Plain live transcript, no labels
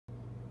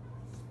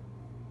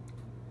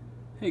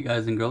Hey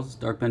guys and girls,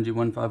 it's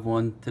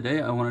DarkBenji151.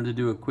 Today I wanted to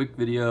do a quick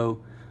video,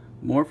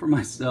 more for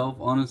myself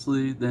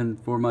honestly than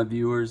for my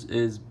viewers.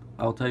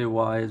 I'll tell you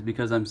why, is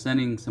because I'm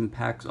sending some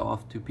packs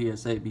off to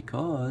PSA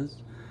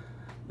because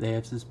they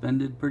have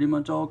suspended pretty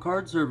much all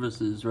card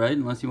services, right?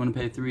 Unless you want to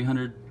pay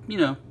 300,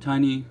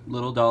 tiny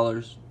little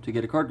dollars to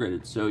get a card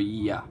graded. So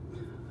yeah,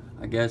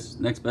 I guess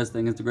next best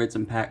thing is to grade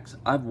some packs.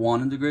 I've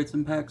wanted to grade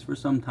some packs for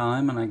some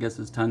time, and I guess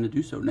it's time to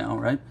do so now,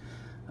 right?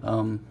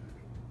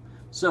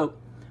 So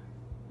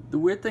the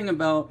weird thing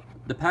about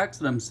the packs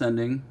that I'm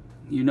sending,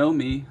 you know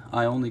me,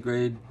 I only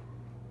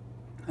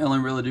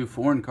really do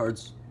foreign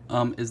cards,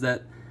 is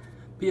that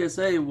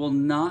PSA will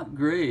not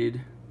grade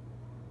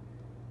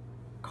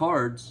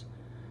cards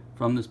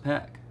from this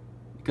pack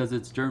because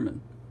it's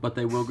German, but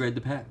they will grade the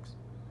packs.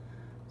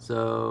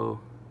 So,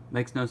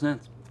 makes no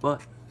sense,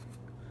 but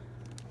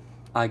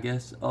I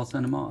guess I'll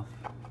send them off.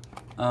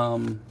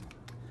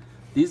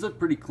 These look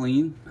pretty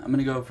clean. I'm going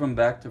to go from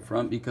back to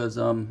front because,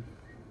 so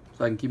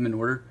I can keep them in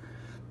order.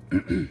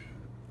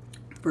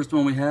 First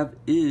one we have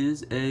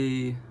is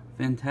a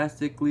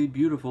fantastically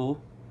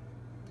beautiful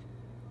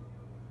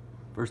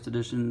first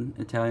edition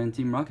Italian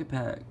Team Rocket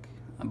pack.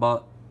 I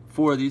bought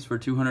 4 of these for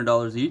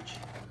 $200 each.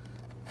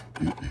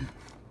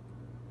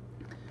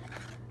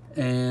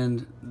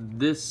 And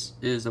this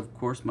is of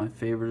course my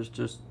favorite. It's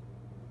just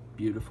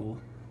beautiful.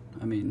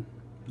 I mean,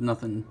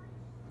 nothing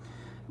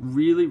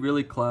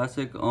really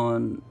classic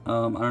on I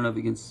don't know if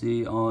you can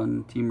see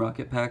on Team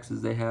Rocket packs,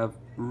 is they have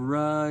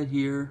right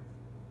here,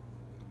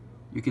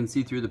 you can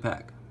see through the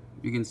pack.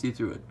 You can see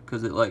through it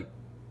because it like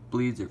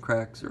bleeds or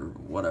cracks or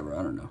whatever,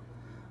 I don't know.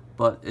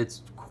 But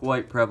it's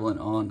quite prevalent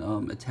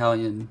on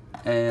Italian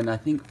and I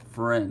think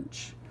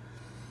French.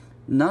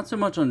 Not so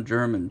much on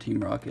German Team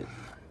Rocket.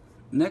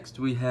 Next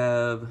we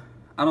have,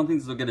 I don't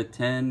think this will get a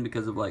 10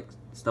 because of like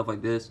stuff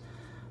like this,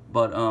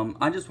 but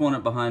I just want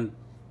it behind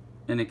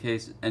in a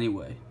case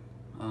anyway.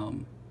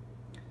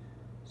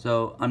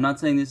 So I'm not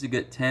saying these to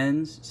get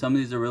 10s. Some of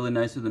these are really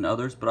nicer than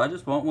others, but I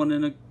just want one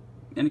in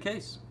a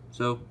case.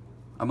 So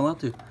I'm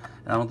allowed to.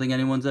 I don't think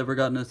anyone's ever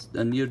gotten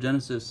a Neo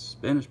Genesis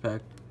Spanish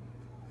pack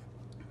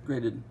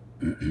graded.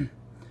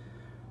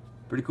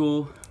 Pretty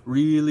cool.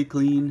 Really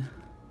clean.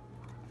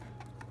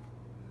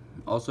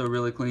 Also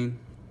really clean.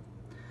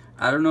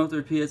 I don't know if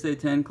they're PSA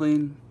 10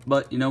 clean,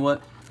 but you know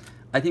what?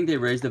 I think they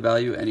raised the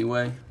value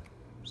anyway,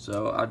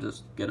 so I'll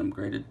just get them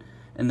graded.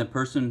 And the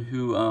person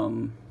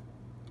who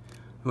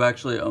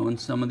actually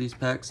owns some of these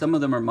packs, some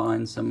of them are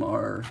mine, some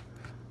are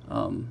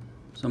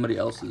somebody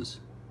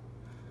else's.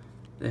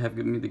 They have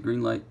given me the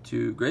green light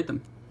to grade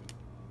them.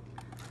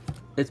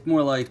 It's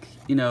more like,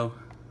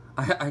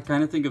 I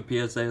kind of think of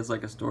PSA as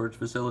like a storage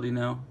facility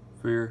now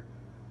for your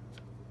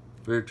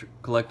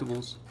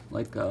collectibles.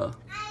 Like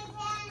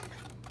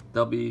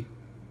they'll be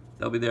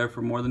there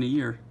for more than a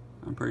year,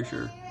 I'm pretty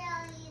sure.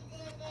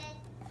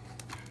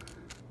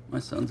 My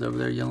son's over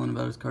there yelling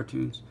about his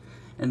cartoons.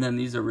 And then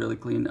these are really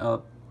clean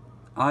up.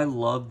 I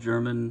love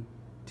German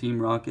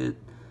Team Rocket.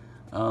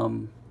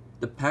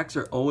 The packs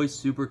are always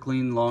super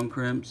clean, long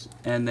crimps,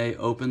 and they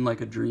open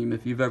like a dream.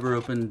 If you've ever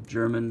opened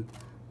German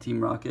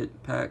Team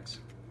Rocket packs,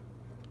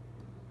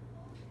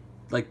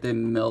 like they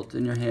melt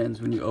in your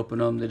hands when you open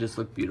them. They just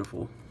look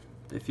beautiful.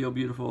 They feel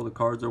beautiful. The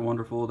cards are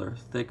wonderful. They're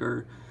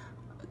thicker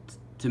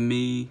to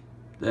me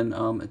than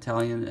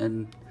Italian,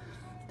 and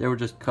they were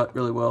just cut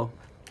really well.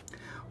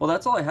 Well,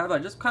 that's all I have. I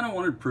just kind of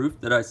wanted proof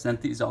that I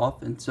sent these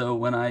off, and so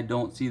when I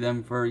don't see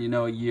them for,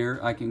 a year,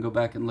 I can go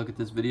back and look at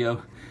this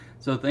video.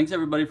 So thanks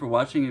everybody for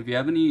watching. If you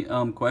have any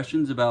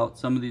questions about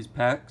some of these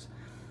packs,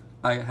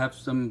 I have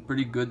some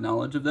pretty good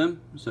knowledge of them.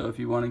 So if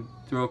you want to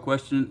throw a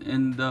question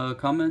in the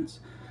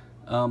comments,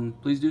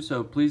 please do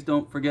so. Please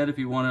don't forget, if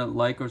you want to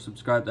like or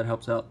subscribe, that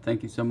helps out.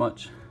 Thank you so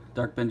much.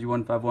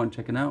 DarkBenji151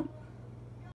 checking out.